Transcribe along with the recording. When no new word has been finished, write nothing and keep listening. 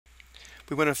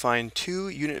we want to find two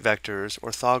unit vectors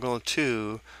orthogonal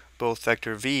to both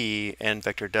vector v and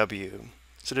vector w.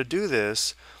 So to do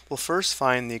this, we'll first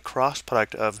find the cross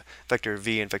product of vector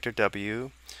v and vector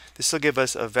w. This will give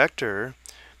us a vector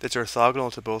that's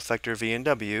orthogonal to both vector v and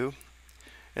w,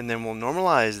 and then we'll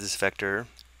normalize this vector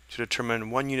to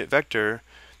determine one unit vector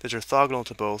that's orthogonal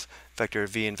to both vector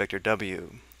v and vector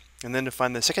w. And then to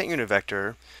find the second unit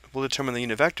vector, we'll determine the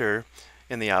unit vector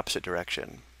in the opposite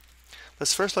direction.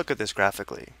 Let's first look at this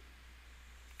graphically.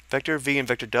 Vector v and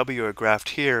vector w are graphed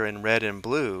here in red and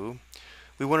blue.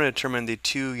 We want to determine the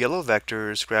two yellow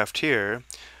vectors graphed here.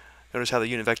 Notice how the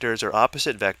unit vectors are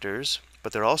opposite vectors,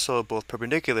 but they're also both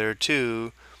perpendicular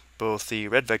to both the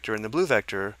red vector and the blue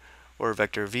vector, or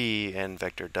vector v and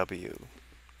vector w.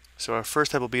 So our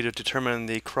first step will be to determine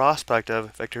the cross product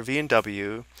of vector v and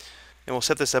w, and we'll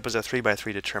set this up as a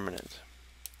 3×3 determinant.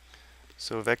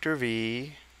 So vector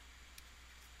v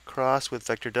cross with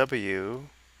vector w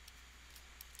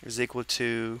is equal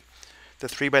to the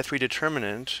 3×3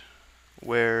 determinant,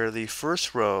 where the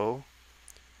first row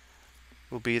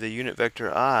will be the unit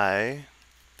vector I,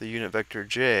 the unit vector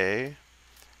j, and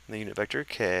the unit vector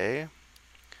k.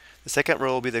 The second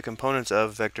row will be the components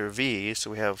of vector v,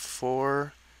 so we have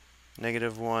 4,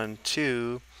 -1,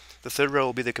 2. The third row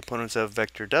will be the components of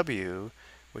vector w,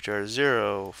 which are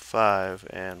 0, 5,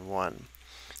 and 1.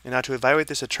 And now to evaluate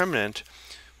this determinant,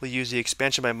 we'll use the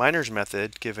expansion by minors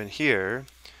method given here,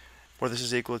 where this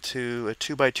is equal to a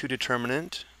 2×2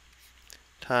 determinant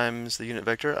times the unit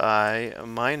vector I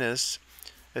minus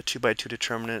a 2×2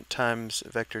 determinant times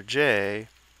vector j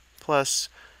plus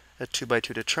a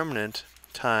 2×2 determinant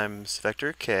times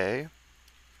vector k.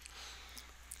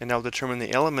 And now we'll determine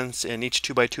the elements in each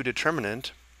 2×2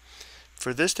 determinant.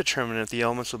 For this determinant, the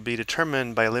elements will be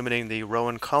determined by eliminating the row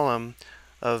and column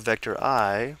of vector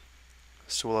I.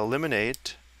 So we'll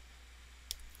eliminate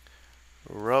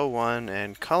row 1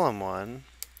 and column 1.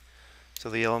 So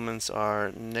the elements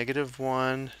are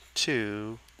 -1,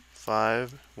 2,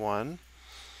 5, 1.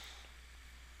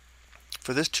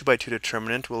 For this 2×2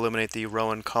 determinant, we'll eliminate the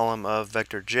row and column of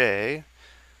vector j.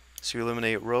 So we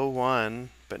eliminate row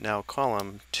 1, but now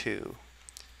column 2.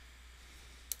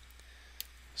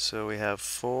 So we have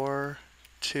 4,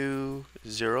 2,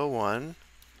 0, 1.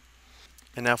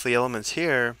 And now for the elements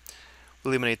here, we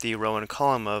eliminate the row and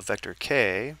column of vector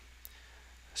k.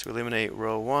 So we eliminate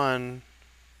row 1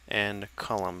 and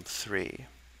column 3.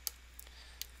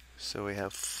 So we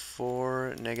have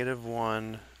 4,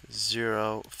 -1,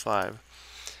 0, 5.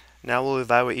 Now we'll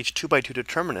evaluate each 2×2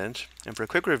 determinant, and for a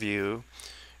quick review,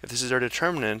 if this is our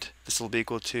determinant, this will be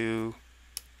equal to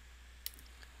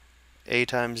a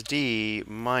times d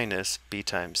minus b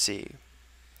times c.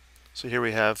 So here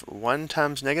we have 1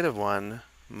 times -1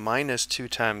 minus 2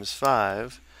 times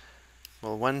 5.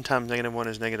 Well, 1 times -1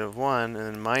 is -1, and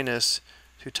then minus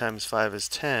 2 times 5 is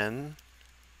 10.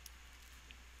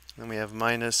 Then we have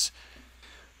minus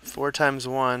 4 times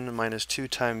 1 minus 2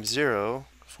 times 0.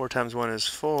 4 times 1 is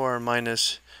 4,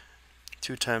 minus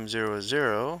 2 times 0 is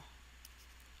 0,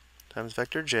 times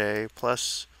vector j,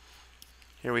 plus,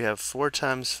 here we have 4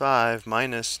 times 5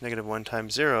 minus -1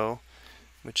 times 0,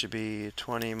 which would be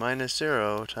 20 minus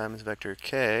 0 times vector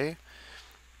k.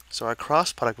 So our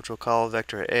cross product, which we'll call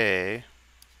vector a,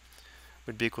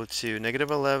 would be equal to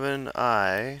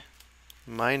 -11i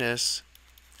minus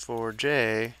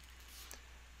 4j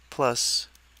plus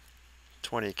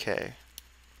 20k.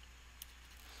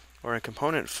 Or in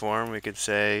component form, we could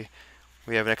say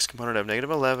we have an x component of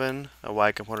 -11, a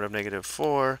y component of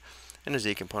 -4, and a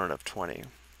z component of 20.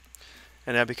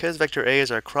 And now because vector a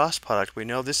is our cross product, we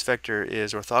know this vector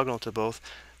is orthogonal to both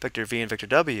vector v and vector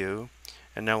w,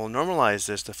 and now we'll normalize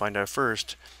this to find our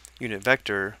first unit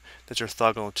vector that's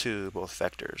orthogonal to both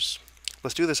vectors.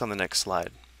 Let's do this on the next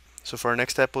slide. So for our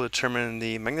next step, we'll determine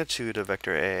the magnitude of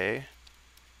vector a,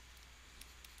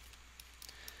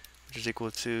 which is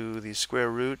equal to the square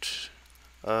root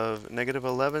of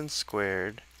 -11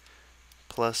 squared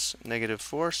plus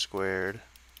 -4 squared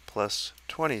plus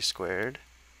 20 squared,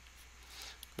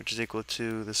 which is equal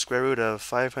to the square root of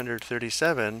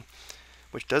 537,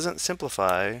 which doesn't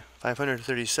simplify.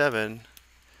 537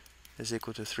 is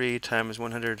equal to 3 times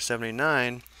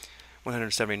 179.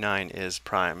 179 is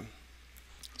prime.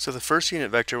 So the first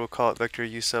unit vector, we'll call it vector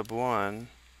u sub 1,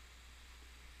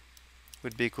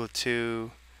 would be equal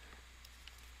to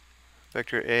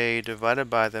vector a divided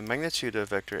by the magnitude of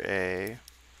vector a,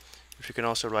 which we can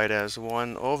also write as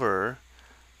 1 over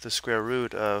the square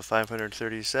root of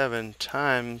 537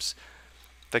 times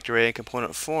vector a in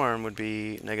component form would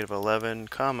be -11,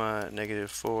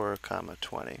 -4,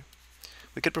 20.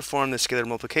 We could perform the scalar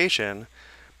multiplication,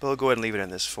 but we'll go ahead and leave it in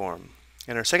this form.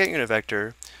 And our second unit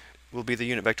vector will be the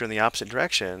unit vector in the opposite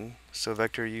direction. So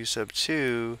vector u sub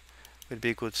 2 would be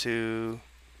equal to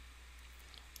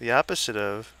the opposite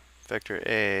of vector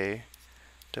A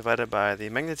divided by the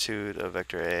magnitude of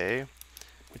vector A,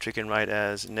 which we can write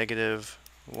as negative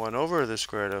 1 over the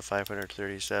square root of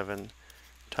 537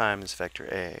 times vector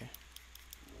A.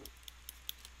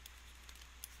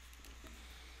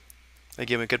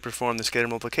 Again, we could perform the scalar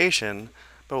multiplication,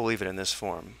 but we'll leave it in this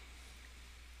form.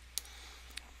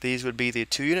 These would be the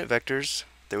two unit vectors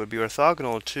that would be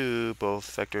orthogonal to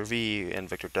both vector v and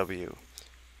vector w,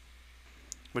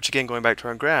 which again, going back to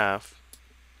our graph,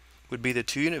 would be the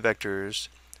two unit vectors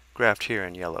graphed here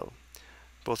in yellow.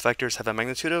 Both vectors have a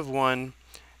magnitude of 1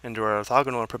 and are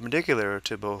orthogonal or perpendicular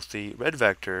to both the red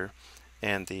vector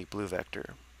and the blue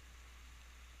vector.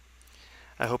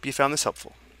 I hope you found this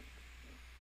helpful.